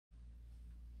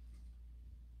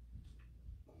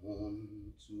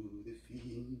Come to the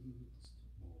feast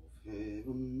of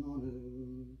heaven on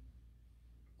earth.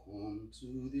 Come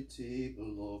to the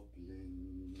table of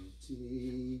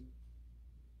plenty.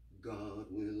 God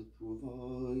will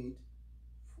provide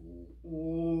for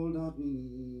all that we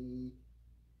need.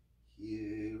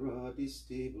 Here at this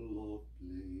table of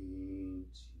plenty.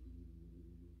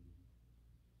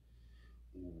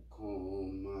 Oh,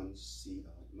 come and sit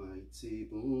at my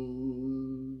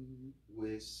table,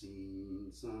 where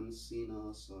saints and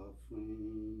sinners are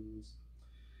friends.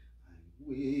 I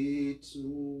wait to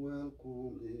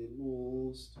welcome the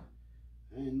lost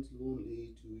and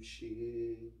lonely to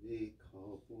share the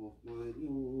cup of my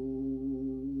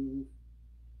love.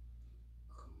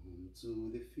 Come to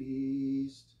the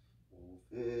feast of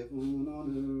heaven on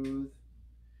earth.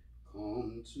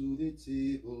 Come to the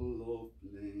table of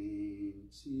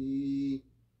plenty.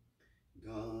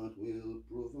 God will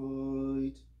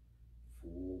provide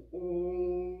for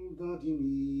all that you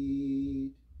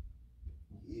need.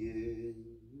 Here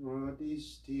at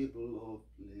this table of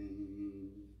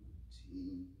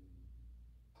plenty.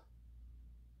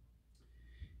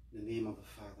 In the name of the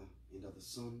Father, and of the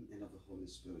Son, and of the Holy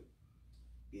Spirit.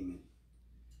 Amen.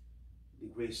 The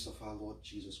grace of our Lord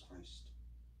Jesus Christ,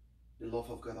 the love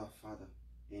of God our Father,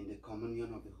 and the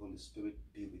communion of the Holy Spirit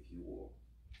be with you all.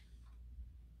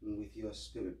 And with your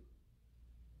spirit.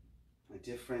 My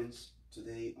dear friends,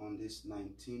 today on this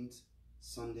 19th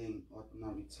Sunday in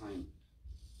Ordinary Time,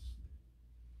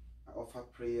 I offer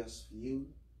prayers for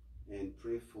you and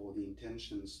pray for the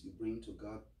intentions you bring to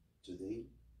God today.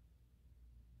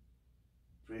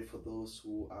 Pray for those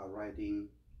who are riding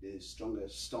the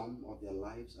strongest storm of their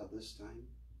lives at this time,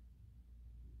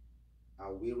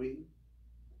 are weary,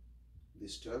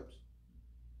 disturbed,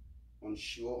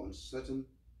 unsure, uncertain,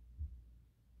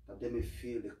 that they may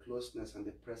feel the closeness and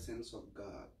the presence of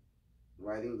God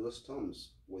riding those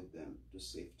storms with them to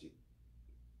safety.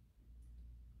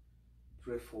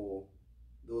 Pray for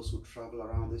those who travel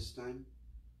around this time.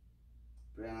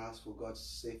 Pray and ask for God's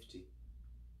safety.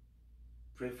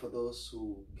 Pray for those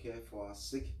who care for our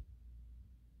sick.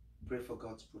 Pray for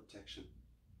God's protection.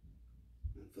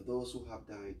 And for those who have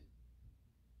died,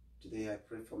 today I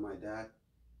pray for my dad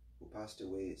who passed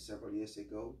away several years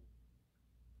ago.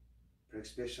 Pray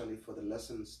especially for the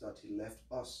lessons that he left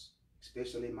us,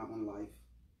 especially in my own life,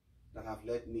 that have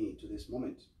led me to this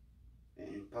moment,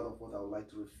 and part of what I would like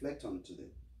to reflect on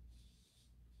today.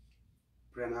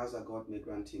 Pray and ask that God may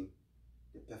grant him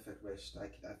the perfect rest I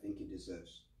think he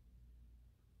deserves.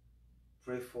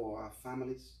 Pray for our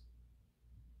families.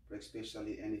 Pray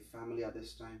especially any family at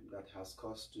this time that has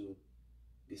cause to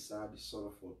be sad, be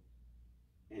sorrowful,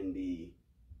 and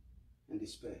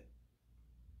despair.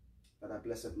 That our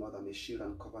Blessed Mother may shield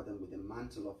and cover them with the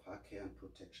mantle of her care and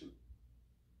protection.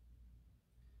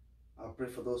 I'll pray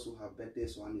for those who have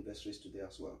birthdays or anniversaries today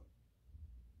as well.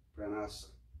 Pray and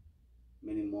ask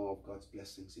many more of God's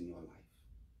blessings in your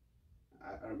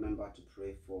life. I remember to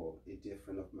pray for a dear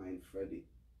friend of mine, Freddie,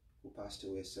 who passed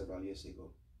away several years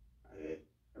ago. I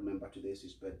remember today is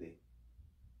his birthday.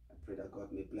 I pray that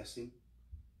God may bless him,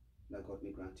 that God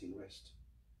may grant him rest.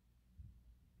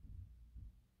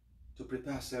 To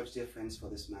prepare ourselves, dear friends, for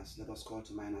this Mass, let us call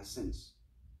to mind our sins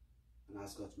and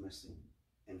ask God's mercy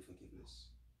and forgiveness.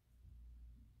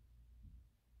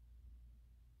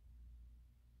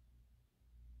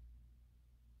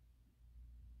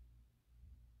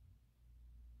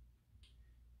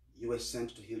 You were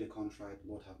sent to heal the contrite.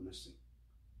 Lord, have mercy.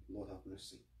 Lord, have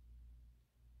mercy.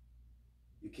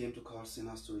 You came to call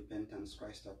sinners to repentance.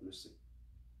 Christ, have mercy.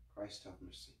 Christ, have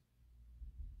mercy.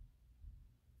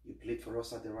 You plead for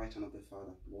us at the right hand of the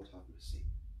Father. Lord, have mercy.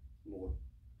 Lord,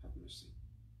 have mercy.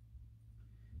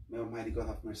 May Almighty God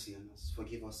have mercy on us,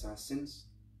 forgive us our sins,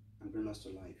 and bring us to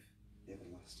life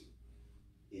everlasting.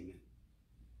 Amen.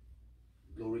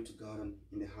 Glory to God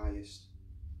in the highest,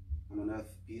 and on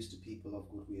earth peace to people of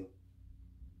good will.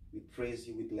 We praise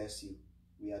you, we bless you,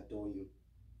 we adore you,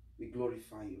 we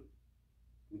glorify you.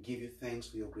 We give you thanks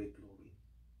for your great glory.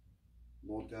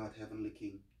 Lord God, Heavenly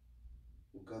King,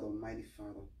 O God, Almighty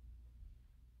Father,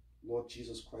 Lord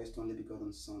Jesus Christ, only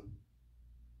begotten Son,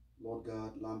 Lord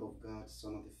God, Lamb of God,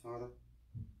 Son of the Father,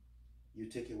 you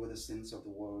take away the sins of the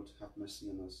world, have mercy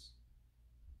on us.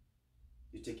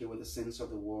 You take away the sins of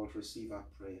the world, receive our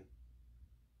prayer.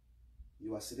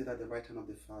 You are seated at the right hand of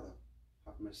the Father,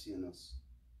 have mercy on us.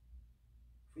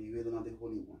 For you alone are the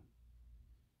Holy One.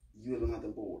 You alone are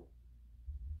the Lord.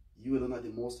 You alone are the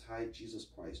Most High Jesus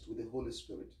Christ, with the Holy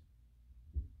Spirit,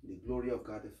 in the glory of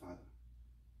God the Father.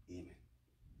 Amen.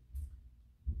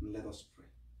 And let us pray.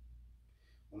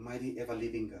 Almighty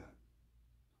ever-living God,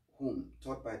 whom,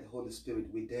 taught by the Holy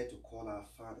Spirit, we dare to call our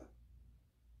Father.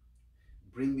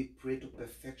 Bring, we pray, to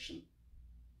perfection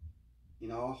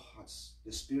in our hearts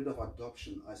the spirit of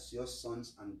adoption as your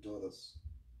sons and daughters,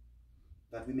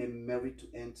 that we may merit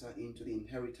to enter into the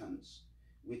inheritance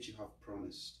which you have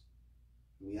promised.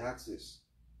 We ask this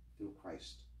through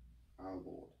Christ our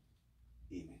Lord.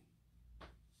 Amen.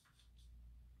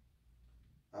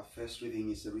 Our first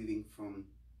reading is a reading from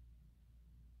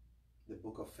the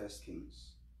book of 1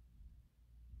 Kings.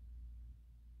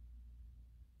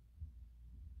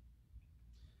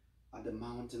 At the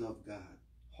mountain of God,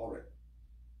 Horeb,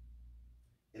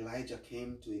 Elijah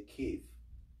came to a cave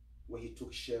where he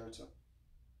took shelter.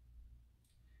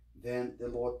 Then the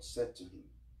Lord said to him,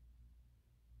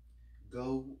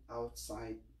 "Go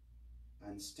outside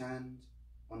and stand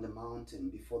on the mountain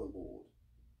before the Lord.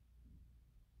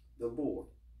 The Lord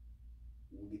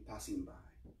will be passing by."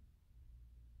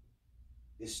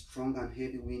 A strong and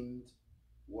heavy wind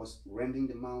was rending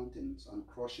the mountains and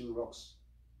crushing rocks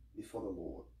before the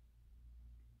Lord.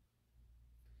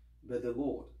 But the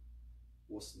Lord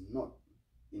was not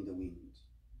in the wind.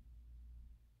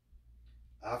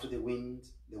 After the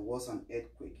wind, there was an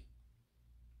earthquake.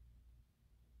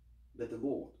 But the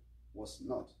Lord was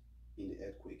not in the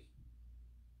earthquake.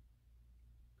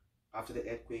 After the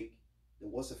earthquake, there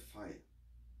was a fire.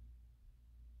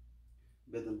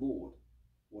 But the Lord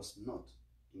was not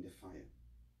in the fire.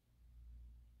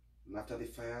 And after the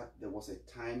fire, there was a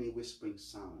tiny whispering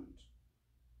sound.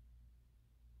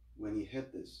 When he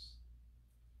heard this,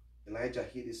 Elijah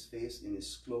hid his face in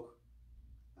his cloak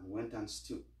and went and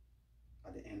stood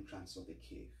at the entrance of the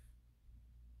cave.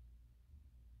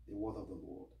 The word of the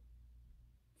Lord.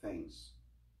 Thanks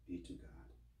be to God.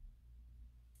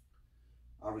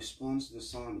 Our response to the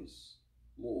psalm is,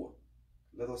 Lord,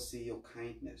 let us see your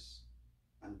kindness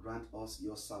and grant us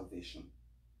your salvation.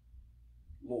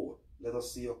 Lord, let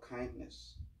us see your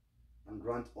kindness and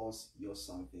grant us your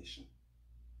salvation.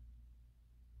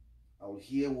 I will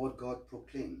hear what God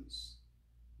proclaims,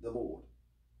 the Lord,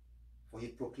 for he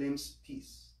proclaims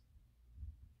peace.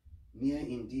 Near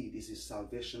indeed is his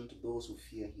salvation to those who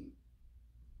fear him,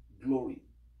 glory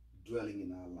dwelling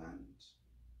in our land.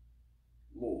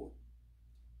 Lord,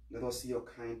 let us see your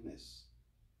kindness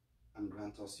and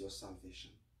grant us your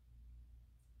salvation.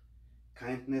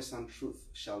 Kindness and truth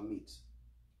shall meet.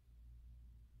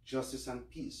 Justice and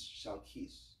peace shall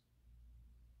kiss.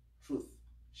 Truth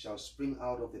shall spring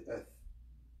out of the earth,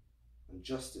 and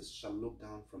justice shall look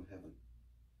down from heaven.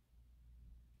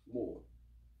 Lord,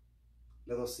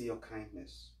 let us see your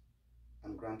kindness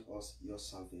and grant us your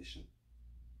salvation.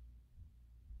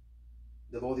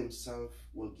 The Lord himself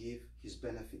will give his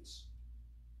benefits.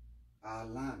 Our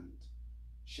land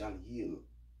shall yield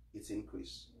its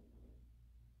increase.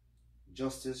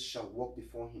 Justice shall walk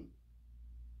before him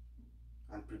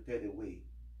and prepare the way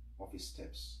of his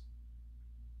steps.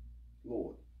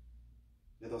 Lord,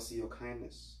 let us see your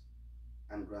kindness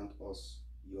and grant us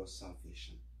your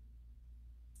salvation.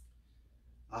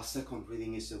 Our second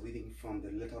reading is a reading from the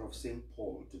letter of St.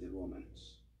 Paul to the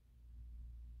Romans.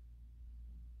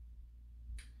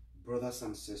 Brothers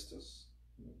and sisters,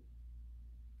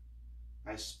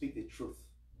 I speak the truth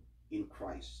in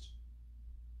Christ.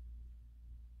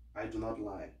 I do not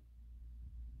lie.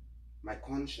 My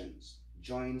conscience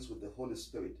joins with the Holy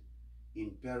Spirit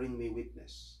in bearing me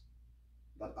witness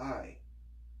that I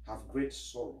have great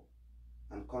sorrow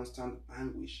and constant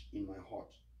anguish in my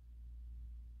heart.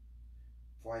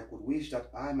 For I could wish that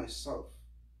I myself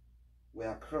were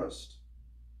accursed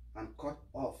and cut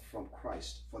off from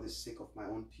Christ for the sake of my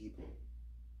own people,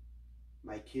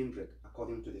 my kindred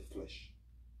according to the flesh.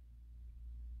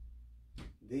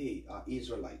 They are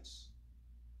Israelites.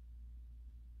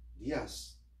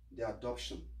 Theirs, the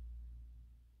adoption,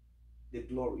 the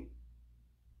glory,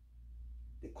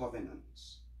 the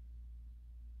covenants,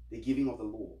 the giving of the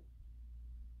law,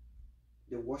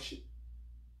 the worship,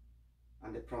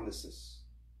 and the promises.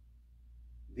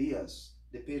 Theirs,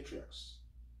 the patriarchs,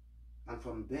 and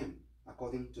from them,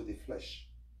 according to the flesh,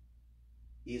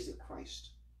 is the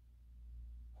Christ,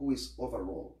 who is over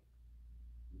all,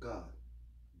 God,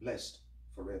 blessed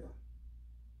forever.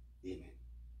 Amen.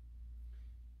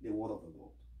 The word of the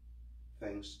Lord.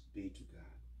 Thanks be to God.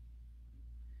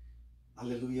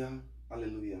 Alleluia,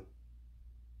 alleluia,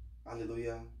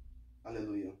 alleluia,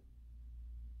 alleluia.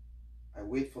 I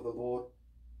wait for the Lord.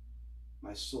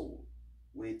 My soul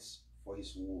waits for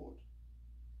his word.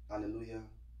 Alleluia,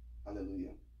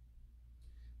 alleluia.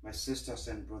 My sisters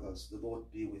and brothers, the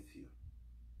Lord be with you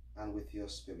and with your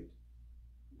spirit.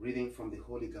 Reading from the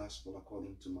Holy Gospel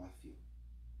according to Matthew.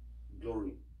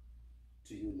 Glory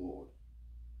to you, Lord.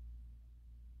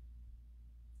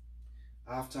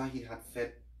 After he had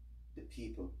fed the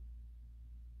people,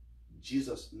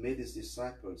 Jesus made his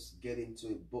disciples get into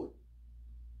a boat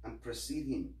and precede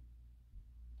him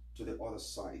to the other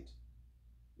side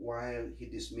while he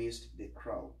dismissed the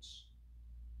crowds.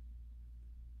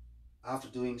 After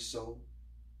doing so,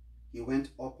 he went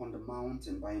up on the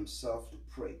mountain by himself to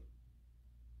pray.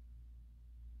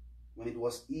 When it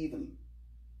was evening,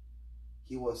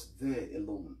 he was there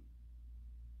alone.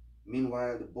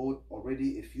 Meanwhile, the boat,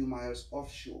 already a few miles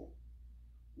offshore,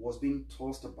 was being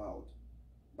tossed about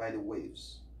by the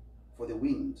waves, for the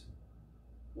wind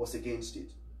was against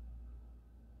it.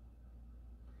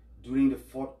 During the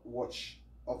fourth watch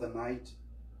of the night,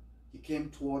 he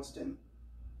came towards them,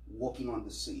 walking on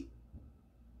the sea.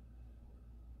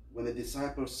 When the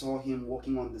disciples saw him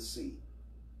walking on the sea,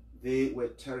 they were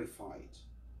terrified.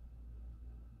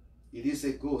 "It is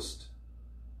a ghost,"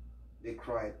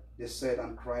 they said,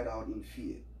 and cried out in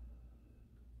fear.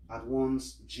 At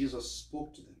once Jesus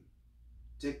spoke to them.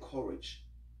 "Take courage,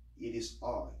 it is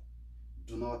I.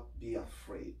 Do not be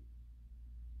afraid."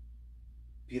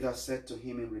 Peter said to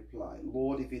him in reply,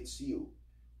 "Lord, if it's you,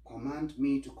 command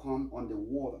me to come on the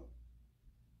water."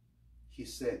 He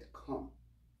said, "Come."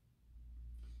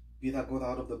 Peter got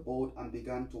out of the boat and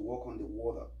began to walk on the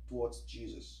water towards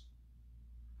Jesus.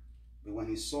 But when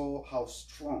he saw how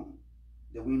strong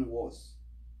the wind was,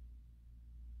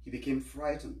 he became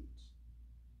frightened,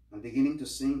 and beginning to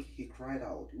sink, he cried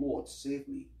out, "Lord, save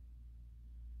me."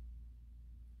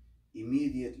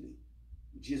 Immediately,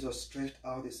 Jesus stretched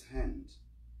out his hand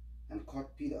and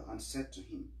caught Peter and said to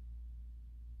him,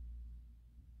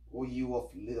 "O you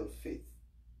of little faith,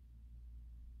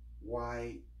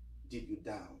 why did you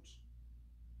doubt?"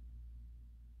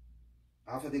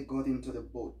 After they got into the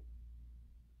boat,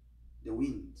 the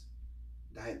wind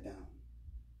died down.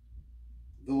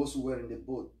 Those who were in the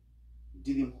boat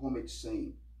did him homage,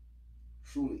 saying,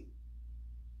 "Truly,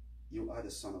 you are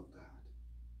the Son of God."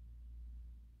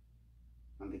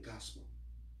 And the gospel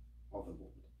of the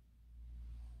Lord.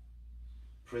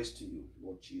 Praise to you,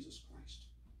 Lord Jesus Christ.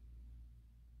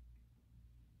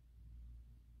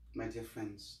 My dear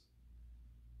friends,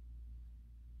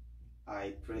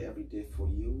 I pray every day for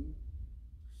you,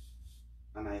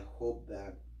 and I hope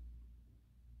that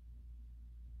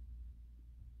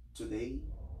today,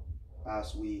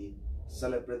 as we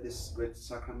celebrate this great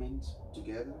sacrament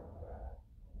together,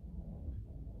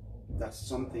 that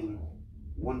something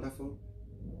wonderful,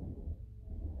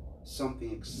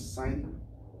 something exciting,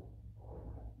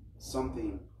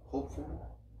 something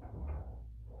hopeful,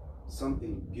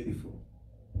 something beautiful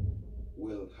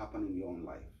will happen in your own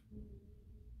life.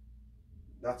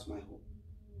 That's my hope.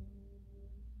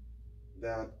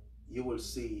 That you will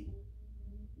see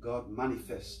God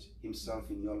manifest himself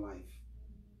in your life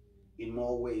in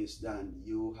more ways than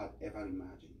you had ever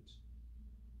imagined.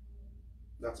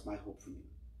 That's my hope for you.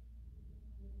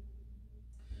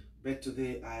 But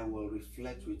today I will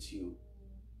reflect with you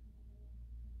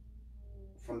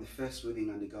from the first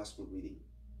reading and the gospel reading.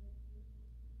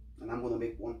 And I'm going to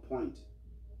make one point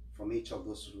from each of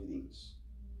those readings.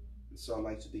 And so I'd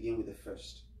like to begin with the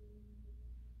first.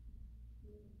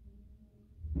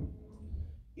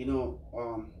 You know,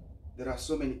 there are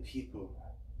so many people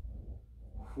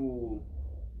who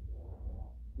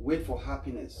wait for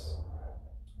happiness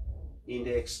in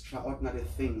the extraordinary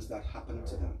things that happen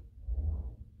to them.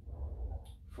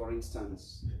 For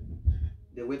instance,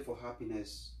 they wait for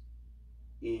happiness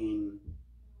in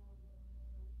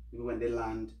when they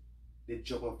land the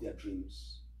job of their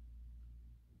dreams,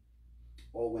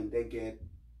 or when they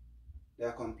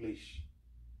accomplish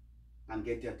and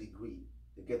get their degree,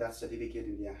 they get that certificate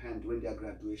in their hand during their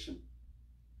graduation,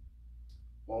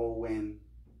 or when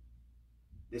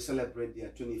they celebrate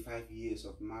their 25 years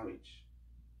of marriage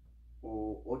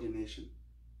or ordination,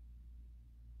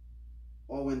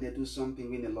 or when they do something,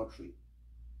 win a lottery.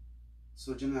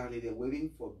 So generally they're waiting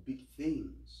for big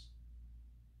things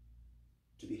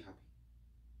to be happy.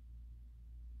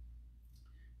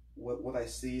 What I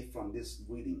see from this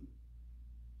reading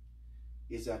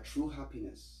is that true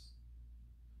happiness,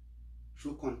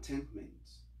 true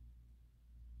contentment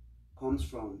comes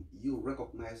from you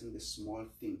recognizing the small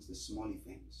things, the small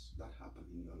events that happen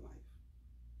in your life.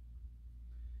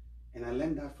 And I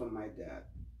learned that from my dad.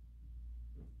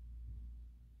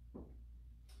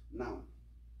 Now,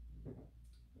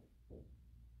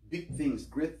 big things,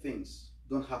 great things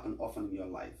don't happen often in your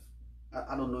life.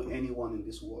 I don't know anyone in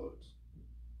this world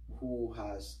who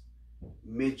has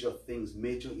major things,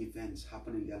 major events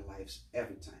happen in their lives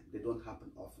every time. They don't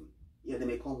happen often. Yeah, they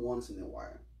may come once in a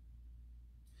while.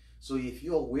 So if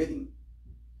you're waiting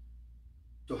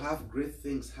to have great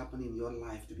things happen in your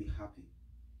life to be happy,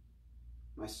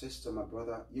 my sister, my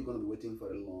brother, you're going to be waiting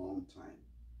for a long time.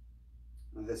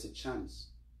 And there's a chance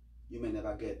you may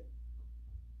never get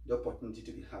the opportunity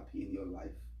to be happy in your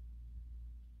life.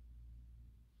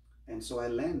 And so I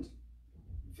learned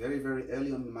very, very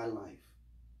early on in my life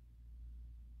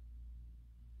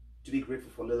to be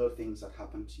grateful for little things that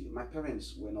happened to you. My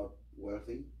parents were not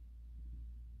wealthy.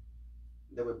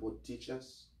 They were both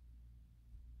teachers.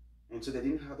 And so they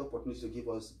didn't have the opportunity to give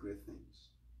us great things.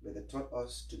 But they taught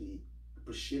us to be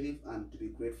appreciative and to be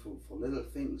grateful for little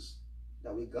things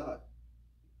that we got.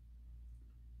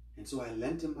 And so I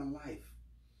learned in my life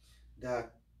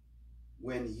that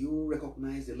when you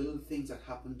recognize the little things that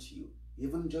happen to you,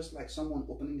 even just like someone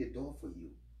opening the door for you,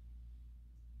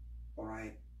 all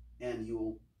right, and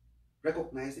you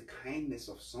recognize the kindness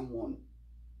of someone,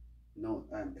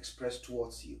 expressed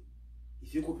towards you,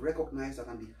 if you could recognize that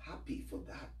and be happy for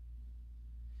that,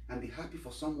 and be happy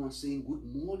for someone saying good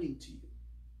morning to you,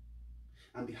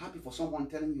 and be happy for someone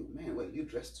telling you, man, well, you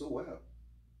dressed so well,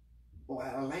 or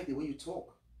I like the way you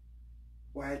talk,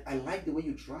 or I like the way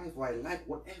you drive, or I like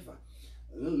whatever.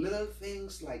 Little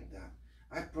things like that.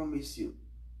 I promise you,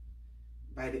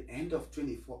 by the end of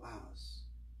 24 hours,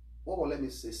 or let me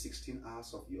say 16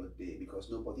 hours of your day,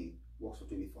 because nobody works for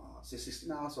 24 hours. Say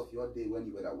 16 hours of your day when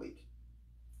you were awake.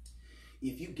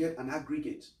 If you get an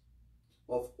aggregate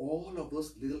of all of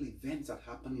those little events that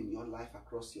happen in your life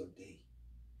across your day,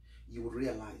 you will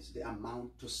realize they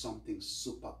amount to something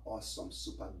super awesome,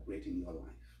 super great in your life.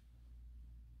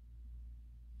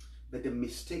 But the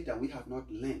mistake that we have not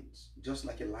learned, just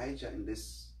like Elijah in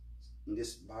this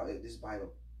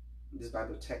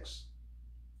Bible text.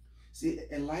 See,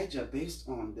 Elijah, based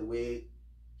on the way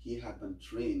he had been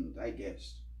trained, I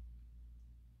guess,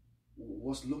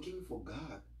 was looking for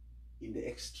God in the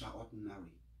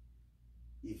extraordinary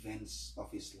events of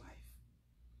his life.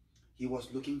 He was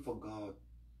looking for God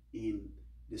in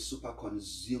the super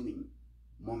consuming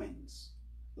moments,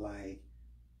 like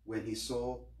when he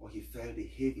saw or he felt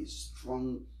a heavy,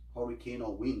 strong hurricane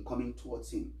or wind coming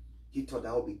towards him. He thought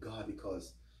that would be God,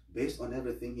 because based on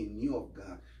everything he knew of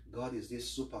God, God is this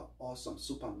super awesome,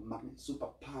 super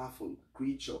powerful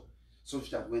creature, such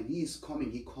that when he is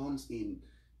coming, he comes in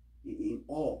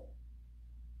awe.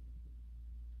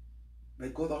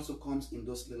 But God also comes in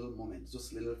those little moments,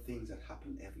 those little things that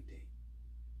happen every day.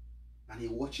 And he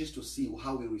watches to see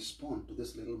how we respond to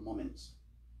those little moments,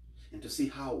 and to see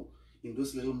how in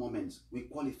those little moments we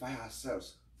qualify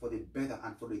ourselves for the better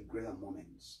and for the greater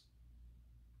moments.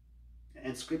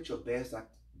 And scripture bears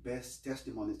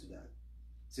testimony to that.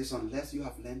 It says, unless you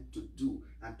have learned to do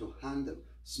and to handle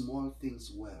small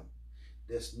things well,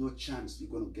 there's no chance you're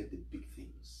going to get the big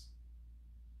things.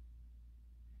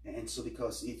 And so,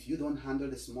 because if you don't handle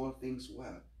the small things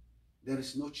well, there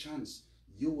is no chance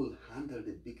you will handle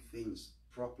the big things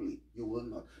properly. You will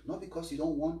not. Not because you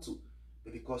don't want to,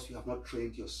 but because you have not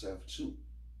trained yourself to.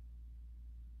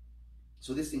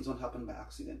 So these things don't happen by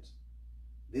accident.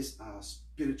 These are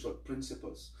spiritual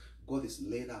principles God is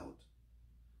laid out,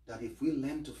 that if we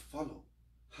learn to follow,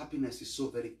 happiness is so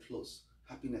very close.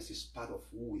 Happiness is part of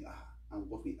who we are and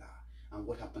what we are and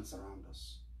what happens around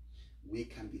us. We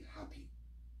can be happy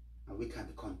and we can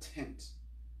be content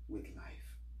with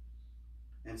life.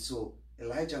 And so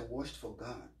Elijah watched for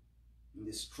God in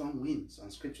the strong winds,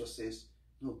 and scripture says,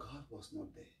 no, God was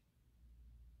not there.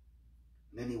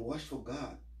 And then he watched for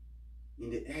God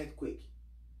in the earthquake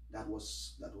that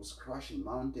was crushing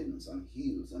mountains and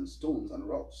hills and stones and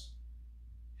rocks,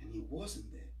 and he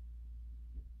wasn't there.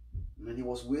 And then he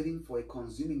was waiting for a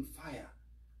consuming fire,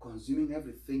 consuming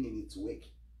everything in its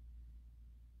wake,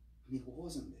 and he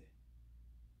wasn't there.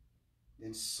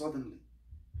 Then suddenly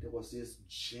there was this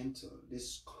gentle,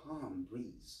 this calm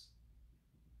breeze,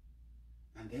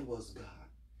 and there was God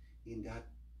in that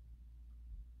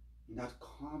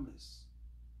calmness,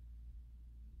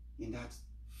 in that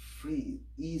free,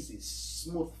 easy,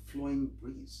 smooth flowing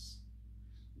breeze.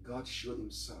 God showed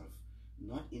himself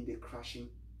not in the crashing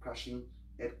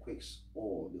earthquakes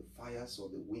or the fires or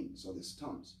the winds or the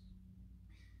storms,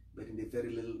 but in the very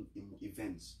little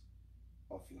events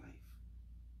of life.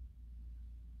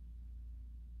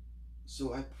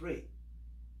 So I pray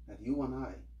that you and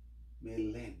I may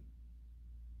learn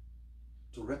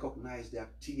to recognize the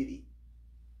activity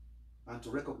and to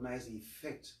recognize the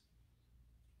effect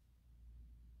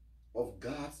of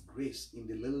God's grace in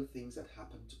the little things that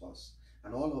happen to us,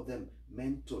 and all of them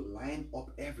meant to line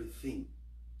up everything,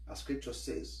 as scripture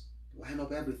says, line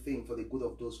up everything for the good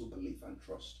of those who believe and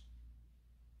trust.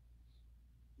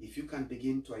 If you can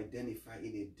begin to identify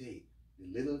in a day the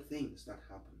little things that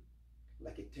happen,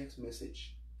 like a text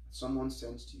message someone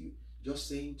sends to you, just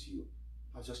saying to you,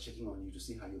 I was just checking on you to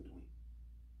see how you're doing.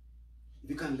 if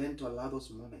you can learn to allow those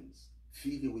moments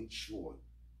fill you with joy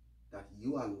that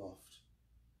you are loved,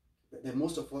 but then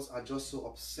most of us are just so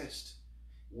obsessed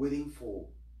waiting for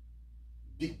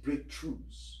big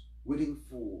breakthroughs, waiting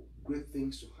for great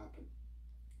things to happen.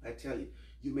 I tell you,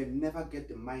 you may never get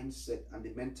the mindset and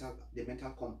the mental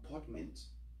comportment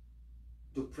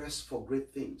to press for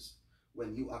great things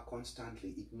when you are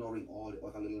constantly ignoring all the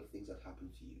other little things that happen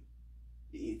to you.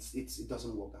 It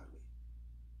doesn't work that way.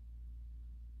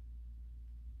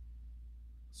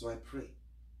 So I pray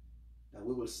that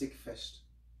we will seek first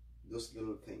those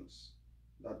little things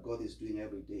that God is doing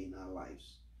every day in our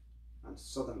lives, and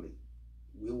suddenly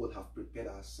we will have prepared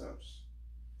ourselves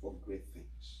for great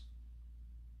things.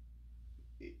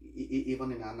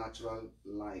 Even in our natural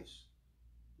lives,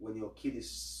 when your kid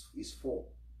is 4,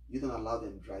 you don't allow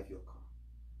them to drive your car.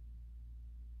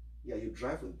 Yeah, you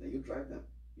drive with them,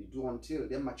 you do until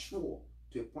they're mature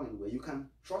to a point where you can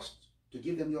trust to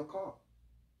give them your car.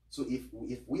 So if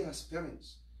we as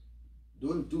parents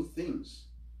don't do things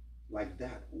like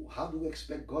that, how do we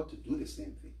expect God to do the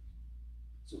same thing?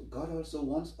 So God also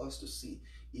wants us to see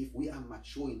if we are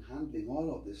mature in handling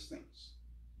all of these things,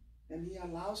 then He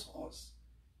allows us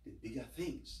the bigger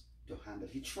things to handle.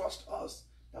 He trusts us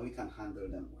that we can handle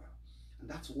them well. And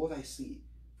that's what I see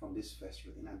from this first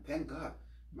reading. And thank God,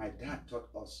 my dad taught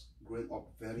us growing up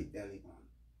very early on.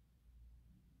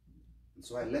 And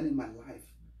so I learned in my life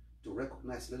to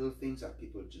recognize little things that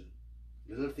people do,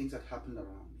 little things that happen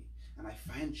around me. And I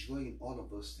find joy in all of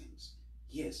those things.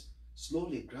 Yes,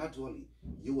 slowly, gradually,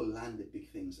 you will learn the big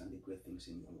things and the great things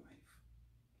in your life.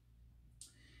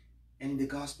 And in the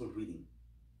gospel reading,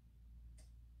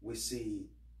 we see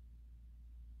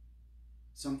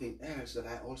something else that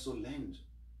I also learned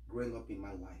growing up in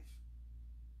my life.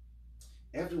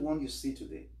 Everyone you see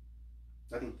today,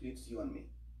 that includes you and me,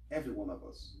 every one of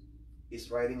us,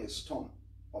 is riding a storm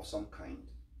of some kind.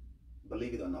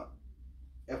 Believe it or not,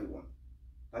 everyone.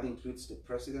 That includes the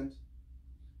president,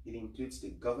 it includes the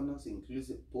governors, it includes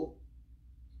the Pope,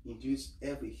 it includes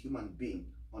every human being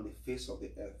on the face of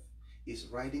the earth is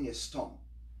riding a storm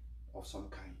of some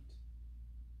kind.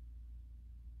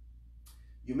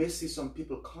 You may see some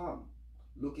people calm,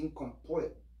 looking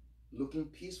composed, looking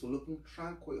peaceful, looking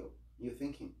tranquil. You're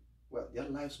thinking, well, their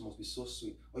lives must be so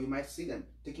sweet. Or you might see them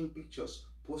taking pictures,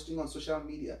 posting on social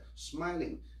media,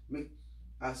 smiling,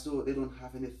 as though they don't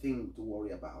have anything to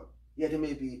worry about. Yeah, they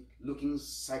may be looking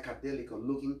psychedelic or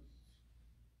looking,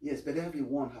 yes, but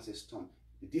everyone has a storm.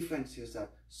 The difference is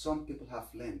that some people have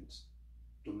learned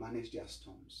to manage their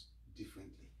storms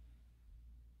differently.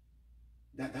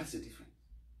 That's the difference.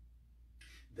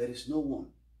 There is no one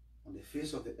on the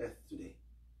face of the earth today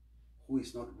who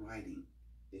is not riding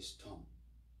a storm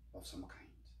of some kind.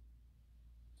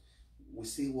 We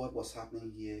see what was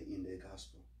happening here in the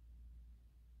gospel.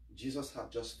 Jesus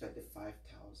had just fed the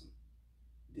 5,000.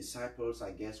 Disciples,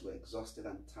 I guess, were exhausted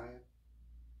and tired.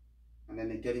 And then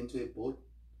they get into a boat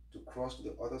to cross to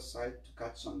the other side to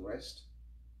catch some rest.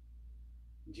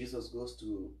 Jesus goes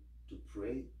to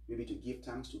pray, maybe to give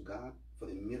thanks to God for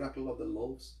the miracle of the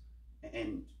loaves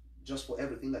and just for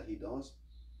everything that He does,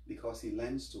 because He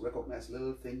learns to recognize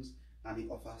little things and He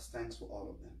offers thanks for all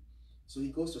of them. So He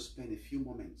goes to spend a few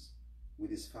moments with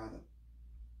His Father.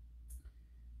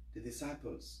 The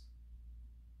disciples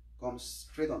come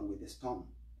straight on with the storm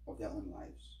of their own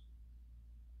lives.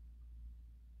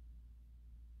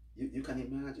 You can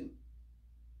imagine.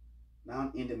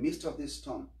 Now, in the midst of this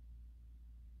storm,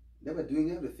 they were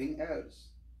doing everything else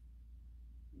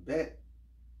but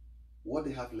what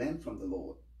they have learned from the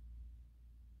Lord.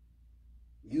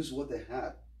 Use what they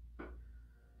had.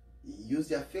 Use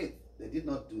their faith. They did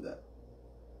not do that.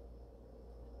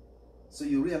 So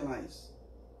you realize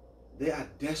they are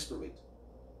desperate.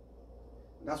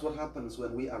 That's what happens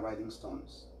when we are riding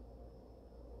storms.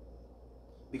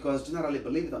 Because generally,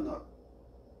 believe it or not,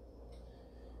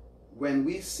 when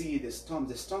we see the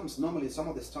storms, normally some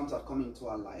of the storms that come into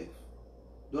our life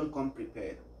don't come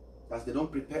prepared. Because they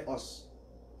don't prepare us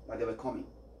that they were coming.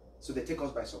 So they take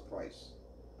us by surprise.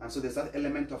 And so there's that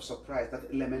element of surprise, that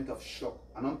element of shock,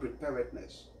 an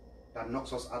unpreparedness that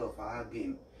knocks us out of our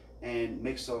game and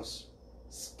makes us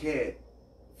scared,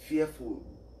 fearful,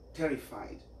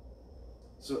 terrified.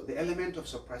 So the element of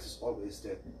surprise is always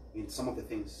there in some of the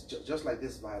things, just like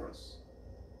this virus.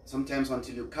 Sometimes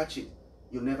until you catch it,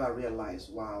 you never realize,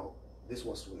 wow, this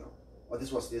was real, or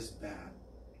this was this bad.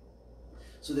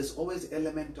 So there's always the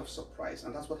element of surprise,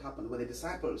 and that's what happened. When the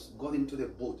disciples got into the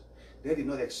boat, they did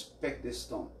not expect this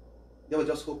storm. They were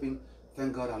just hoping,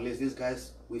 thank God, at least these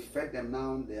guys, we fed them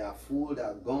now, they are full, they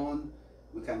are gone,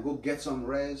 we can go get some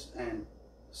rest, and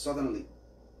suddenly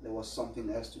there was something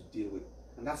else to deal with.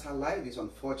 And that's how life is,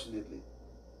 unfortunately.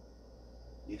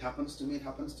 It happens to me, it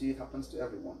happens to you, it happens to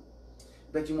everyone.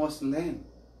 But you must learn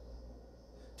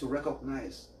to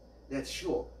recognize that,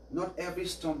 sure, not every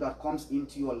storm that comes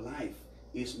into your life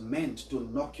is meant to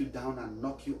knock you down and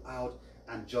knock you out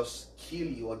and just kill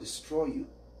you or destroy you.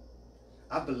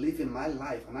 I believe in my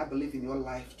life, and I believe in your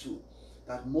life too,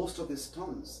 that most of the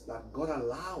storms that God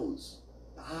allows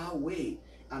our way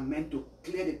are meant to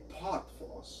clear the path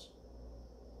for us,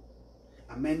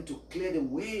 are meant to clear the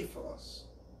way for us,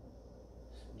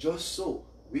 just so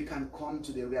we can come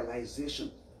to the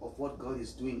realization of what God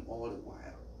is doing all the while.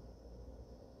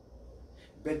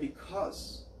 But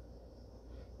because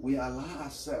we allow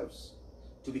ourselves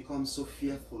to become so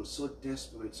fearful, so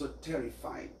desperate, so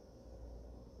terrified,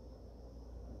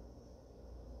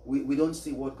 we don't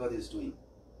see what God is doing.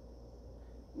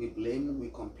 We blame, we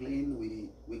complain,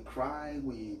 we cry,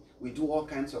 we do all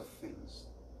kinds of things.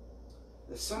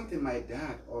 There's something my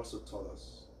dad also taught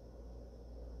us.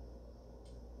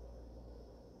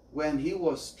 When he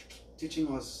was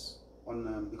teaching us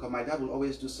on, because my dad will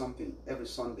always do something every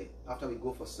Sunday. After we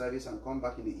go for service and come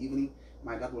back in the evening,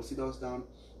 my dad will sit us down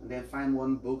and then find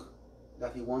one book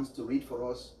that he wants to read for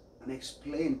us and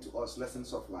explain to us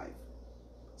lessons of life.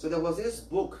 So there was this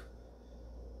book,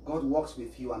 God Walks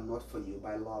With You and Not For You,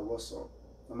 by Laura Russell,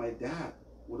 that my dad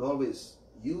would always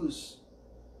use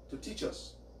to teach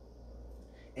us.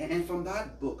 And from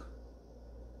that book,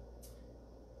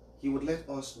 he would let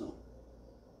us know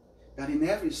that in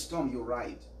every storm you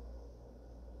ride,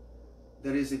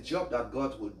 there is a job that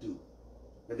God will do,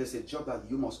 but there's a job that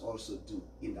you must also do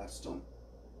in that storm.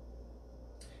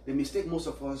 The mistake most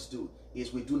of us do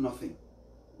is we do nothing.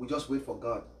 We just wait for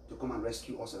God to come and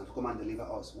rescue us and to come and deliver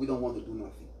us. We don't want to do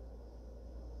nothing.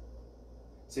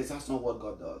 Says that's not what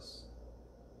God does.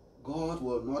 God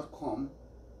will not come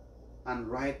and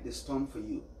ride the storm for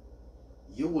you.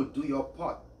 You will do your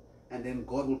part, and then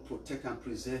God will protect and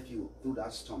preserve you through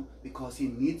that storm, because he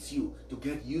needs you to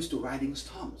get used to riding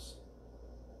storms.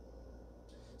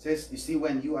 Says, you see,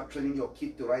 when you are training your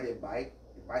kid to ride a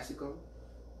bicycle,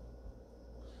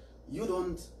 you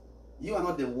are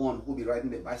not the one who will be riding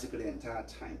the bicycle the entire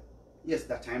time. Yes,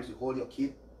 there are times you hold your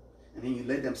kid and then you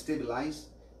let them stabilize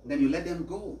and then you let them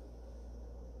go.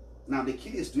 Now the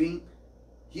kid is doing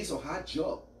his or her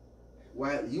job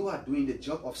while you are doing the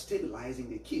job of stabilizing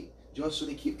the kid, just so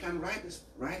the kid can ride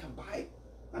a bike.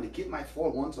 And the kid might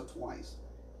fall once or twice,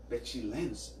 but she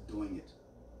learns doing it.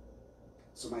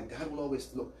 So my dad will always,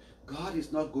 look, God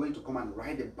is not going to come and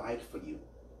ride a bike for you.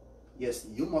 Yes,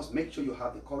 you must make sure you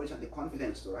have the courage and the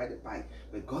confidence to ride a bike,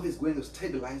 but God is going to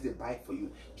stabilize the bike for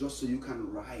you just so you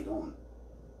can ride on.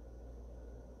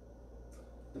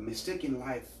 The mistake in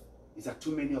life is that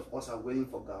too many of us are waiting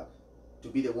for God to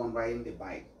be the one riding the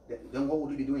bike. Then what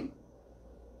would you be doing?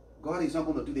 God is not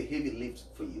going to do the heavy lift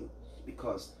for you,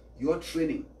 because your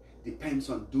training depends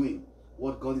on doing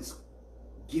what God is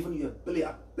giving you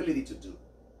ability to do.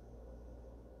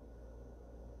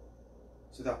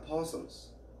 So the apostles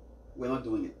were not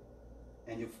doing it.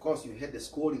 And of course you heard the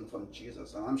scolding from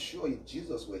Jesus. And I'm sure if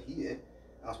Jesus were here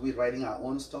as we're riding our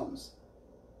own storms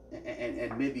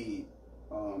and maybe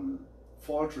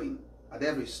faltering at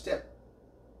every step,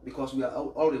 because we are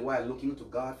all the while looking to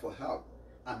God for help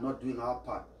and not doing our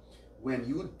part. When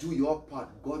you do your part,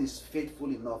 God is faithful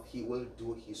enough. He will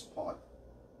do his part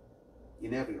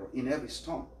in every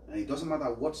storm. And it doesn't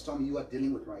matter what storm you are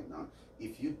dealing with right now.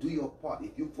 If you do your part,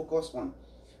 if you focus on,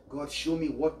 God, show me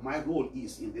what my role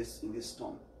is in this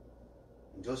storm,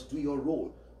 and just do your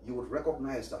role, you would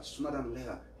recognize that sooner than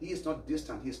later, he is not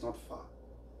distant, he is not far.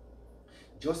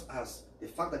 Just as the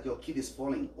fact that your kid is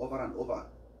falling over and over,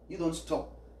 you don't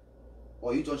stop,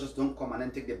 or you just don't come and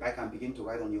then take the bike and begin to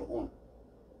ride on your own,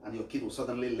 and your kid will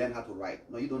suddenly learn how to ride.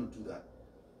 No, you don't do that.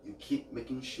 You keep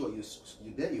making sure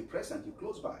you're there, you're present, you're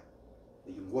close by.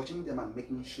 You're watching them and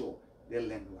making sure they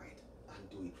learn right and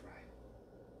do it right.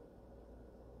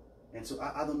 And so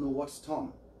I don't know what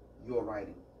storm you're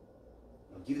riding.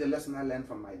 I'll give you the lesson I learned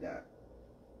from my dad.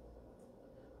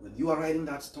 When you are riding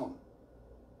that storm,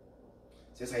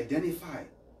 it says identify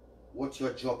what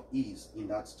your job is in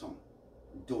that storm.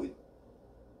 Do it.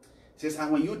 It says,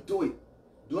 and when you do it,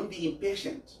 don't be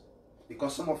impatient.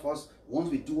 Because some of us, once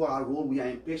we do our role, we are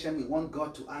impatient. We want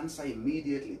God to answer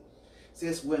immediately. It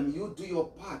says, when you do your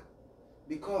part,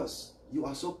 because you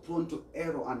are so prone to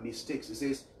error and mistakes, it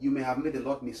says, you may have made a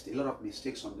lot of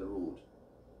mistakes on the road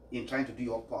in trying to do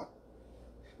your part.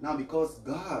 Now, because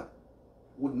God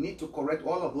would need to correct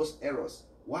all of those errors.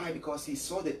 Why? Because he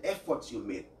saw the efforts you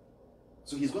made.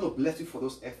 So he's going to bless you for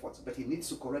those efforts, but he needs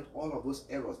to correct all of those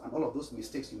errors and all of those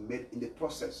mistakes you made in the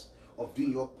process of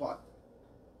doing your part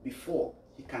before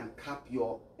he can cap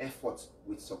your efforts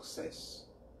with success,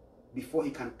 before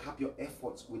he can cap your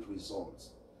efforts with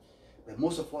results. But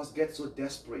most of us get so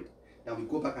desperate that we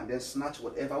go back and then snatch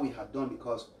whatever we had done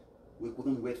because we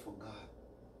couldn't wait for God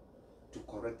to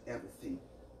correct everything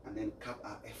and then cap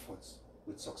our efforts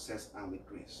with success and with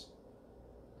grace.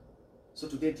 So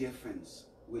today, dear friends,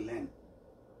 we learn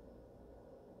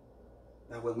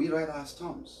that when we ride our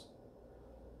storms,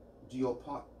 do your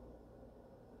part.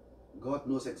 God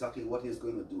knows exactly what he's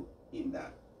going to do in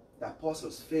that. The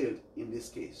apostles failed in this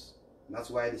case. And that's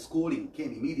why the scolding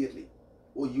came immediately.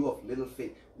 Oh, you of little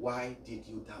faith, why did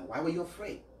you doubt? Why were you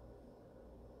afraid?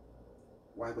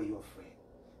 Why were you afraid?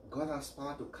 God has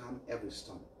power to calm every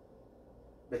storm.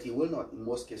 But he will not in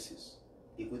most cases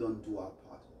if we don't do our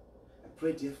part. I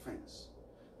pray, dear friends,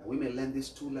 that we may learn these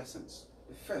two lessons.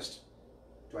 The first,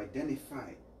 to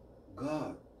identify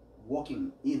God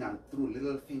walking in and through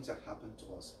little things that happen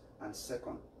to us. And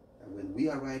second, that when we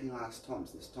are riding our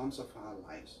storms, the storms of our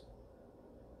lives,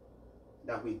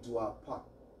 that we do our part.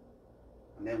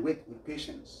 And then wait with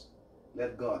patience.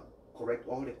 Let God correct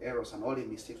all the errors and all the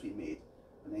mistakes we made.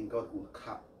 And then God will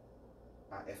cap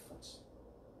our efforts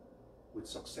with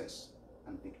success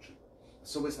and victory.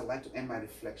 As always, I like to end my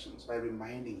reflections by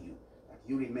reminding you that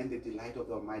you remain the delight of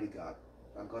the Almighty God,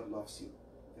 that God loves you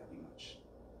very much.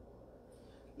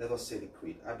 Let us say the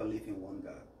creed. I believe in one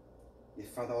God, the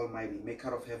Father Almighty,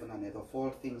 maker of heaven and earth, of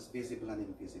all things visible and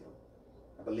invisible.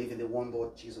 I believe in the one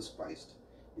Lord Jesus Christ,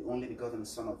 the only begotten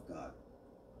Son of God,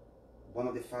 born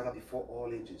of the Father before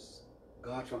all ages,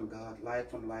 God from God, light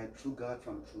from light, true God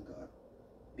from true God,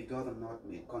 begotten not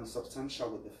made,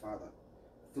 consubstantial with the Father.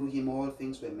 Through him all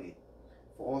things were made.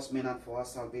 For us men and for our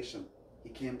salvation, he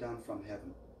came down from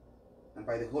heaven, and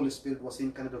by the Holy Spirit was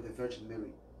incarnate of the Virgin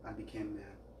Mary and became man.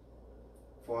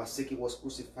 For our sake he was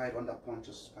crucified under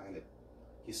Pontius Pilate.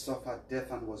 He suffered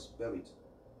death and was buried,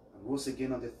 and rose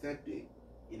again on the third day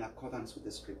in accordance with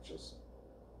the Scriptures.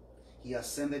 He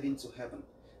ascended into heaven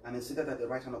and is seated at the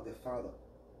right hand of the Father.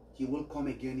 He will come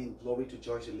again in glory to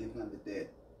judge the living and the dead,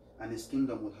 and his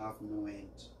kingdom will have no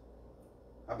end.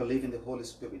 I believe in the Holy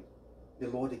Spirit, the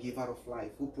Lord, the giver of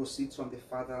life, who proceeds from the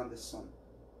Father and the Son,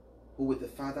 who with the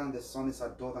Father and the Son is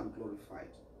adored and glorified,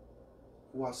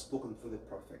 who has spoken through the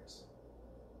prophets.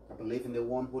 I believe in the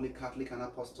one holy Catholic and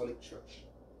Apostolic Church.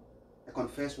 I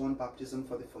confess one baptism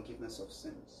for the forgiveness of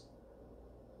sins.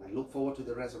 And I look forward to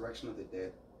the resurrection of the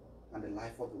dead and the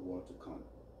life of the world to come.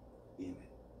 Amen.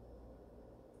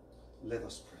 Let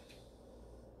us pray.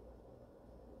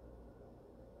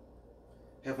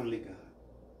 Heavenly God,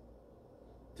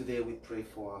 today we pray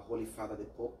for our Holy Father the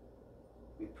Pope.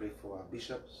 We pray for our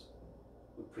bishops.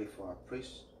 We pray for our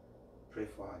priests. Pray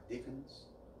for our deacons.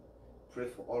 Pray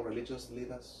for all religious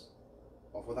leaders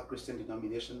of other Christian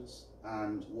denominations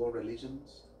and world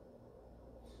religions,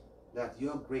 that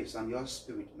your grace and your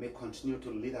Spirit may continue to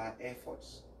lead our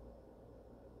efforts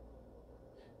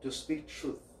to speak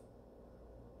truth,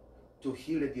 to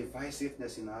heal the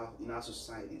divisiveness in our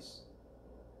societies,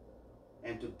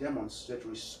 and to demonstrate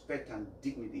respect and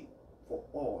dignity for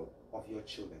all of your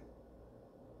children.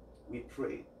 We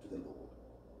pray to the Lord.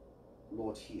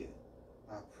 Lord, hear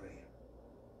our prayer.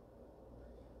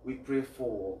 We pray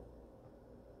for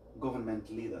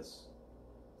government leaders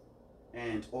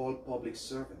and all public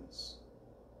servants,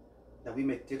 that we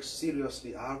may take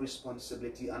seriously our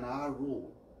responsibility and our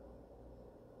role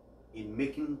in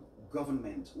making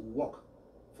government work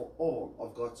for all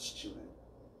of God's children.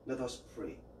 Let us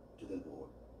pray to the Lord.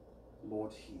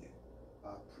 Lord, hear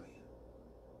our prayer.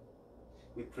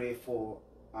 We pray for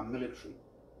our military.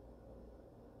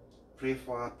 Pray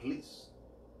for our police.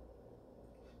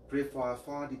 Pray for our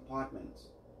fire departments.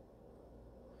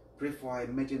 Pray for our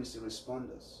emergency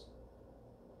responders.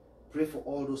 Pray for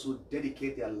all those who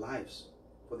dedicate their lives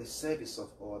for the service of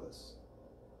others,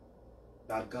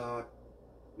 that God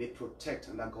may protect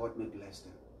and that God may bless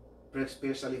them. Pray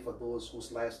especially for those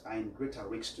whose lives are in greater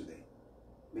risk today.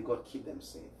 May God keep them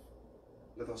safe.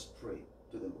 Let us pray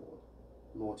to the Lord.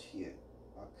 Lord, hear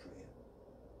our prayer.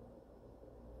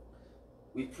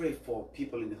 We pray for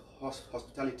people in the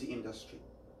hospitality industry.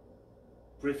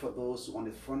 Pray for those on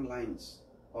the front lines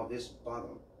of this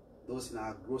battle, those in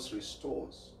our grocery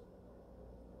stores.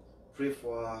 Pray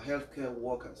for our healthcare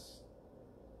workers.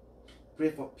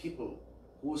 Pray for people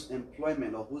whose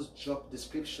employment or whose job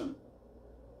description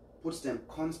puts them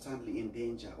constantly in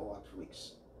danger or at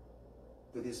risk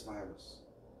to this virus.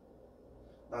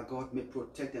 That God may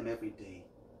protect them every day,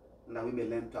 and that we may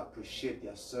learn to appreciate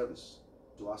their service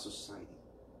to our society.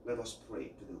 Let us pray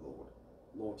to the Lord.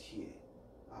 Lord, hear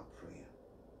our prayer.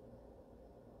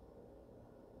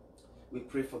 We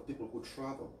pray for people who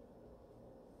travel.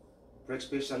 Pray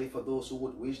especially for those who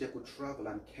would wish they could travel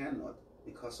and cannot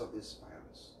because of this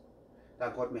virus,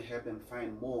 that God may help them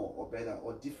find more or better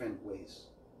or different ways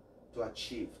to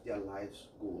achieve their life's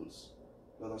goals.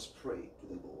 Let us pray to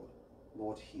the Lord.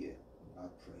 Lord, hear our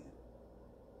prayer.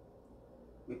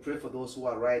 We pray for those who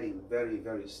are riding very,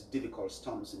 very difficult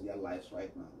storms in their lives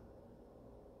right now,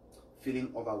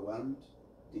 feeling overwhelmed,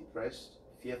 depressed,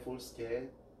 fearful, scared,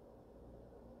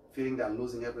 feeling they're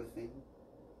losing everything,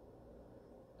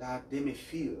 that they may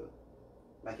feel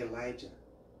like Elijah,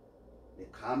 the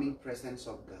calming presence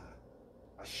of God,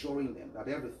 assuring them that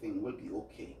everything will be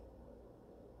okay.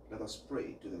 Let us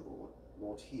pray to the Lord.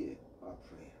 Lord, hear our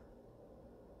prayer.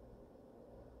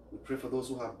 We pray for those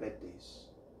who have birthdays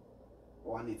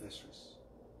or anniversaries.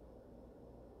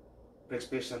 Pray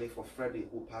especially for Freddie,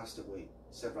 who passed away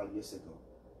several years ago,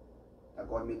 that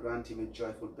God may grant him a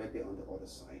joyful birthday on the other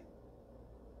side.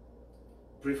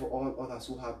 Pray for all others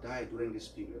who have died during this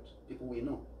period, people we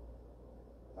know,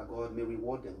 that God may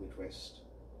reward them with rest.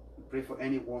 We pray for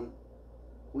anyone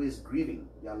who is grieving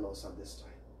their loss at this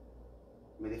time.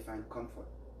 May they find comfort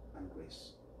and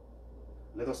grace.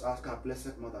 Let us ask our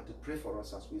Blessed Mother to pray for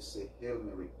us as we say, Hail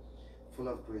Mary, full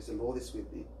of grace, the Lord is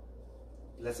with thee.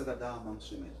 Blessed art thou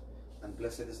amongst women, and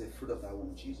blessed is the fruit of thy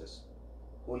womb, Jesus.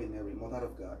 Holy Mary, Mother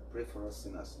of God, pray for us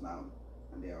sinners now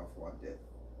and the hour of our death.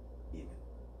 Amen.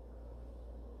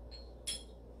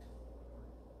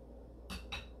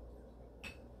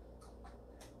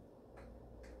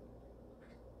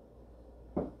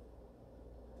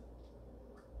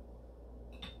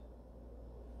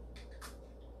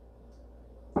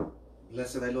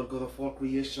 Blessed thy Lord God of all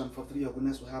creation, for through your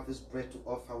goodness we have this bread to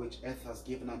offer, which earth has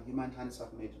given and human hands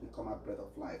have made to become our bread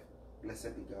of life.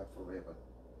 Blessed be God forever.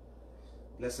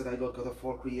 Blessed thy Lord God of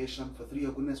all creation, for through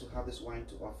your goodness we have this wine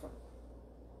to offer.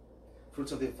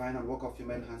 Fruits of the vine and work of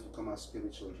human hands become our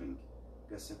spiritual drink.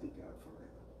 Blessed be God forever.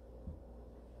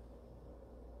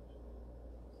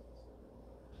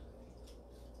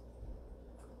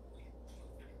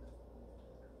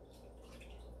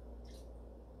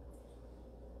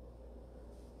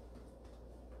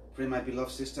 Pray, my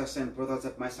beloved sisters and brothers,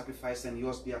 that my sacrifice and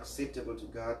yours be acceptable to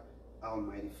God,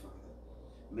 Almighty Father.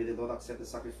 May the Lord accept the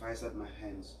sacrifice at my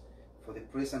hands for the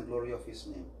praise and glory of his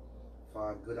name, for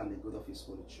our good and the good of his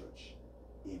holy church.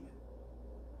 Amen.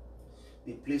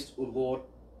 Be pleased, O Lord,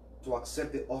 to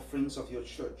accept the offerings of your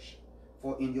church,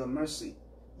 for in your mercy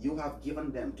you have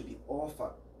given them to be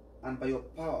offered, and by your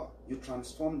power you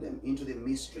transform them into the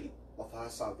mystery of our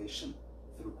salvation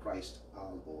through Christ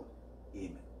our Lord.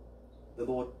 Amen. The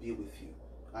Lord be with you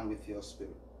and with your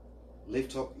spirit.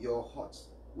 Lift up your hearts.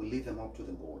 We lift them up to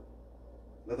the Lord.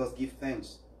 Let us give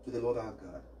thanks to the Lord our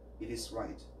God. It is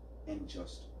right and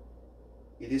just.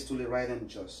 It is truly right and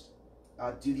just,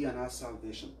 our duty and our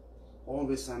salvation,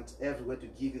 always and everywhere to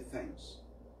give you thanks,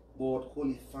 Lord,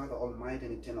 Holy Father, Almighty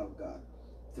and eternal God,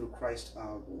 through Christ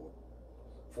our Lord.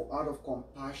 For out of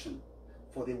compassion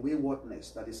for the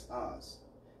waywardness that is ours,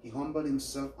 he humbled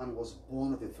himself and was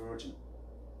born of a virgin.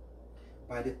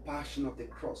 By the passion of the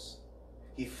cross,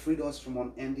 he freed us from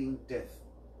unending death,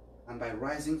 and by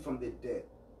rising from the dead,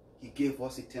 he gave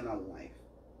us eternal life.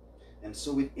 And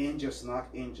so with angels and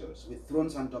archangels, with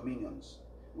thrones and dominions,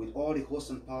 with all the hosts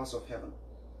and powers of heaven,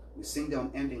 we sing the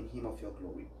unending hymn of your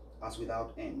glory, as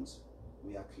without ends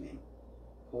we acclaim.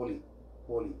 Holy,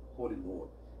 holy, holy Lord,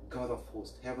 God of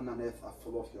hosts, heaven and earth are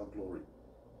full of your glory.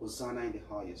 Hosanna in the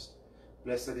highest.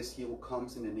 Blessed is he who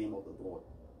comes in the name of the Lord.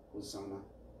 Hosanna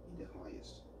in the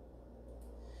highest.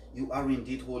 You are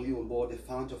indeed holy, O Lord, the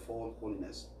fount of all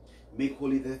holiness. Make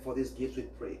holy therefore these gifts, we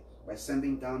pray, by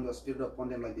sending down your Spirit upon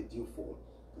them like the dewfall,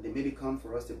 and they may become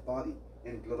for us the body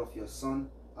and blood of your Son,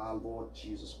 our Lord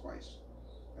Jesus Christ.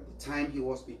 At the time he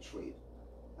was betrayed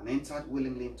and entered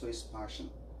willingly into his passion,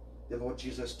 the Lord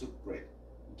Jesus took bread.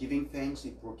 Giving thanks, he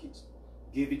broke it,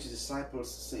 gave it to his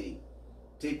disciples, saying,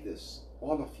 Take this,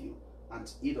 all of you, and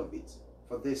eat of it,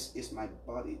 for this is my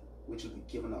body, which will be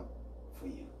given up for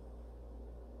you.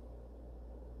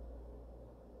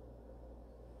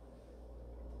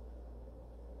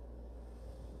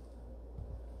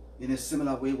 In a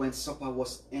similar way, when supper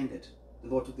was ended, the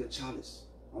Lord took the chalice,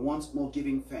 and once more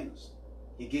giving thanks,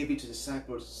 he gave it to the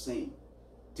disciples, saying,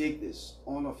 Take this,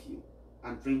 all of you,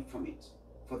 and drink from it,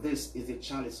 for this is the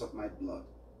chalice of my blood,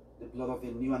 the blood of the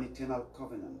new and eternal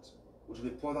covenant, which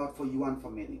will be poured out for you and for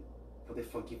many, for the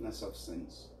forgiveness of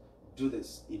sins. Do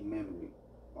this in memory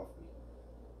of me.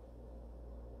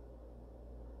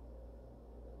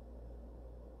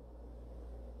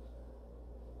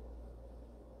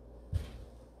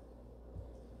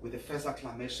 With the first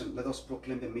acclamation, let us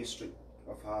proclaim the mystery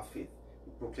of our faith.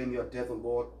 We proclaim your death, O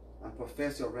Lord, and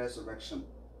profess your resurrection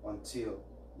until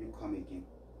you come again.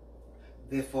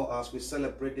 Therefore, as we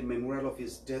celebrate the memorial of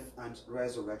his death and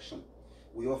resurrection,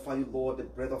 we offer you, Lord, the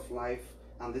bread of life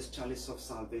and this chalice of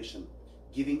salvation,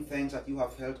 giving thanks that you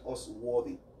have held us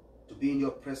worthy to be in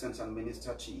your presence and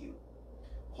minister to you.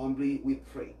 Humbly we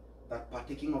pray that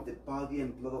partaking of the body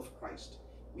and blood of Christ,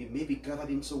 we may be gathered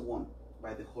into one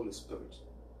by the Holy Spirit.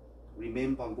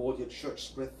 Remember, Lord, your church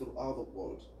spread throughout the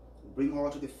world. Bring her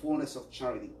to the fullness of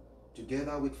charity,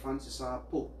 together with Francis our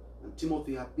Pope and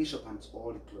Timothy our Bishop and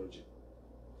all the clergy.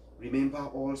 Remember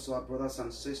also our brothers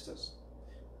and sisters.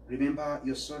 Remember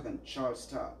your servant Charles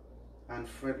Starr and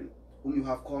Frederick, whom you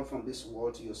have called from this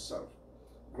world to yourself.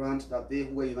 Grant that they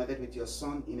who were united with your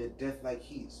Son in a death like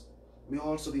his may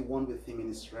also be one with him in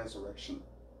his resurrection.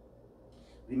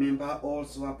 Remember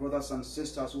also our brothers and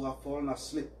sisters who have fallen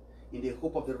asleep in the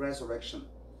hope of the resurrection,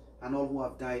 and all who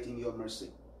have died in your mercy.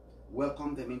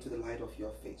 Welcome them into the light of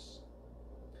your face.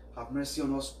 Have mercy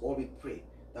on us all, we pray,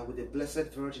 that with the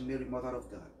Blessed Virgin Mary, Mother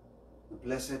of God, the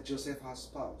blessed Joseph, her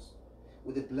spouse,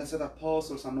 with the blessed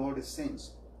apostles and all the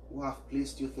saints who have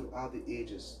pleased you throughout the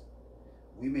ages,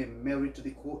 we may merit to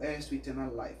be co-heirs to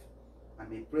eternal life, and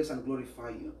may praise and glorify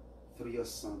you through your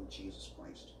Son, Jesus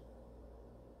Christ.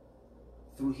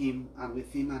 Through him, and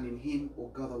with him, and in him, O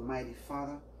God Almighty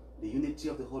Father, the unity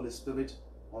of the Holy Spirit,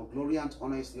 all glory and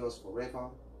honor is yours forever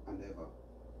and ever.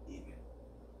 Amen.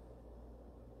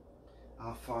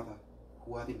 Our Father,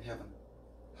 who art in heaven,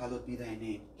 hallowed be thy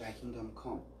name. Thy kingdom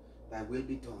come, thy will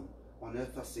be done, on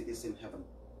earth as it is in heaven.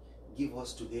 Give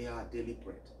us today our daily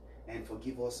bread, and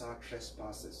forgive us our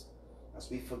trespasses,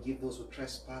 as we forgive those who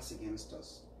trespass against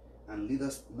us. And lead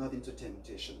us not into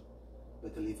temptation,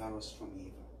 but deliver us from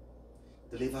evil.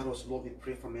 Deliver us, Lord, we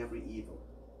pray, from every evil.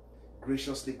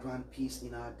 Graciously grant peace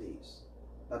in our days,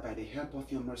 that by the help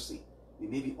of your mercy we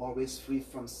may be always free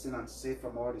from sin and safe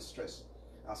from all distress,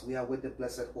 as we await the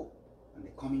blessed hope and the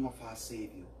coming of our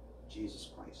Savior, Jesus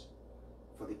Christ.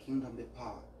 For the kingdom, the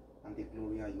power, and the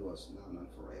glory are yours now and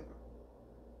forever.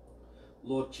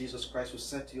 Lord Jesus Christ, who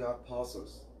said to your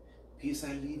apostles, peace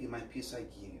I leave you, my peace I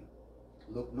give you.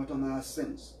 Look not on our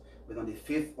sins, but on the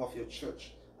faith of your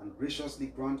church, and graciously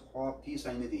grant our peace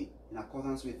and unity in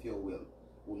accordance with your will,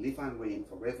 who live and reign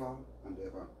forever and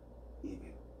ever.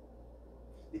 Amen.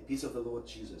 The peace of the Lord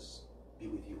Jesus be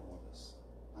with you always,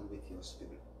 and with your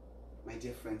spirit. My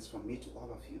dear friends, from me to all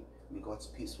of you, may God's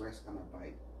peace rest and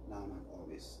abide now and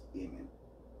always. Amen.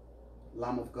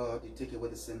 Lamb of God, you take away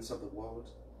the sins of the world,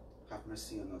 have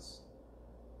mercy on us.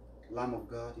 Lamb of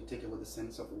God, you take away the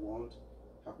sins of the world,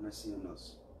 have mercy on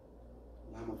us.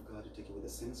 Lamb of God, you take away the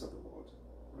sins of the world,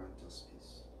 grant us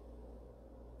peace.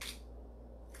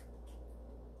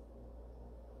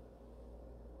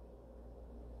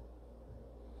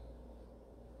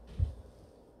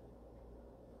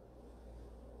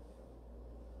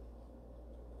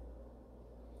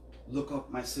 Look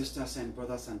up, my sisters and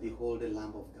brothers, and behold the Lamb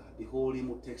of God. Behold him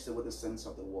who takes away the sins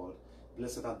of the world.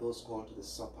 Blessed are those called to the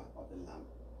supper of the Lamb.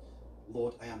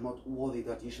 Lord, I am not worthy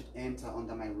that you should enter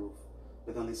under my roof,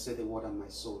 but only say the word and my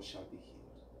soul shall be healed.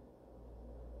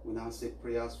 We now say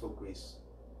prayers for grace.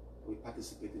 We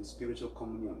participate in spiritual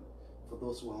communion for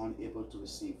those who are unable to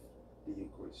receive the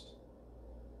Eucharist.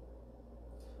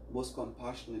 Most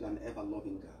compassionate and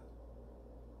ever-loving God,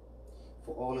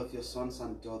 for all of your sons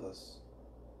and daughters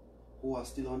who are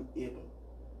still unable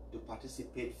to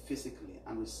participate physically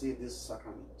and receive this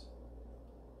sacrament,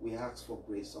 we ask for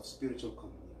grace of spiritual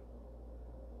communion,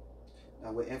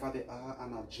 that wherever they are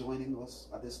and are joining us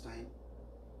at this time,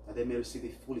 that they may receive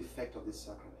the full effect of this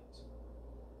sacrament,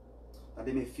 that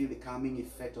they may feel the calming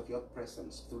effect of your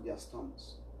presence through their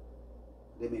storms.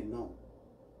 They may know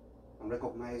and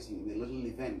recognize you in the little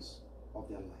events of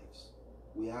their lives.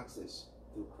 We ask this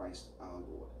through Christ our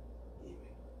Lord. Amen.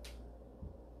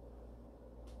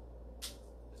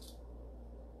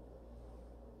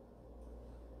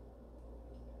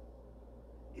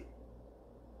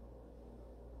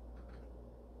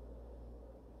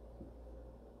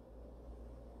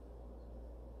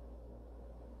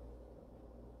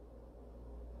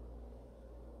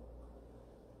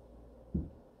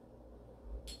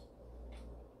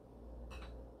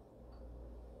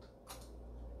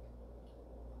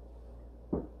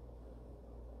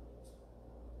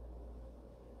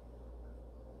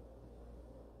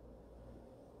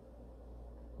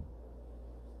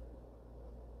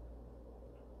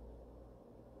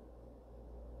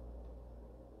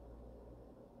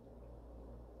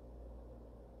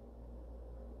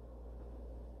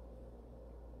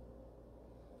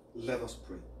 Let us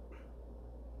pray.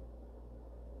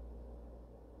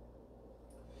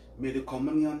 May the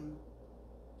communion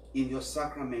in your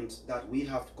sacrament that we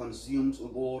have consumed,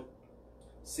 O Lord,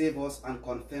 Save us and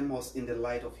confirm us in the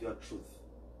light of your truth.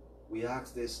 We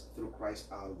ask this through Christ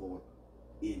our Lord.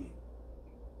 Amen.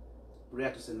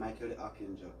 Prayer to St. Michael the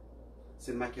Archangel.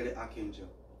 St. Michael the Archangel,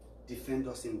 defend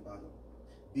us in battle.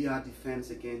 Be our defense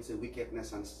against the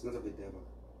wickedness and sins of the devil.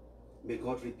 May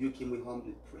God rebuke him, we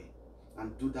humbly pray.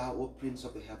 And do thou, O Prince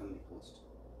of the heavenly host,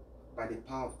 by the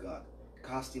power of God,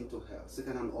 cast into hell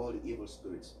Satan and all the evil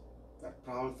spirits that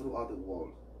prowl throughout the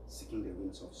world, seeking the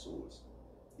ruins of souls.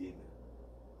 Amen.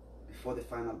 Before the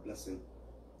final blessing,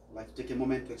 I'd like to take a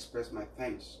moment to express my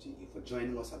thanks to you for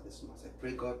joining us at this Mass. I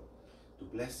pray God to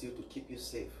bless you, to keep you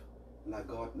safe, and that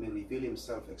God may reveal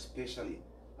himself especially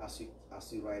as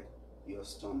you ride these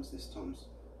storms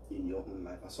in your own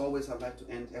life. As always, I'd like to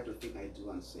end everything I do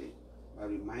and say by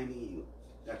reminding you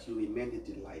that you remain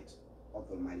the delight of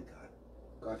the Almighty God.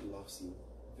 God loves you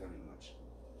very much.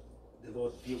 The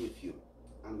Lord be with you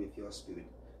and with your spirit.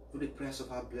 Through the prayers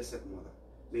of our Blessed Mother,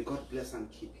 may God bless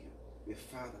and keep you, the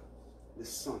Father, the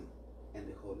Son, and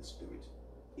the Holy Spirit.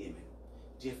 Amen.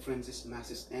 Dear friends, this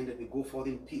Mass is ended. We go forth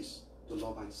in peace to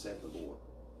love and serve the Lord.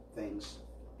 Thanks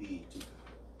be to God.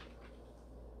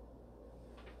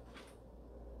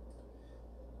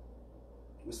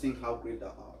 We sing How Great Thou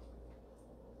Art.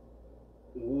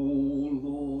 O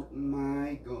Lord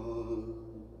my God,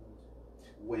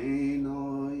 when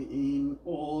I in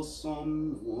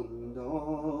awesome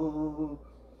wonder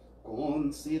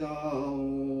consider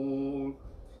all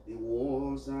the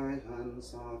worlds thy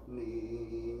hands have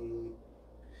made,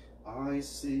 I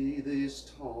see the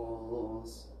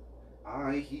stars,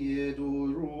 I hear the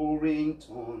roaring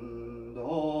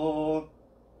thunder,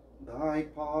 thy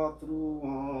power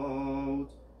throughout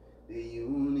the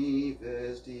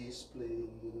universe display.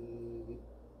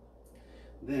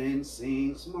 Then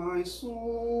sings my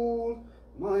soul,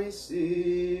 my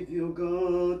Savior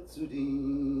God, to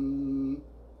thee.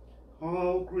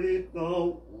 How great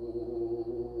thou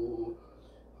art,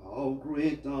 how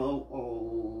great thou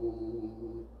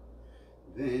art.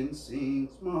 Then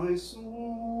sings my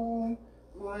soul,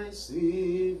 my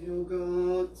Savior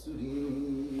God, to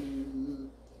thee.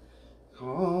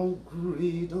 How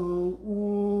great thou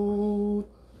art.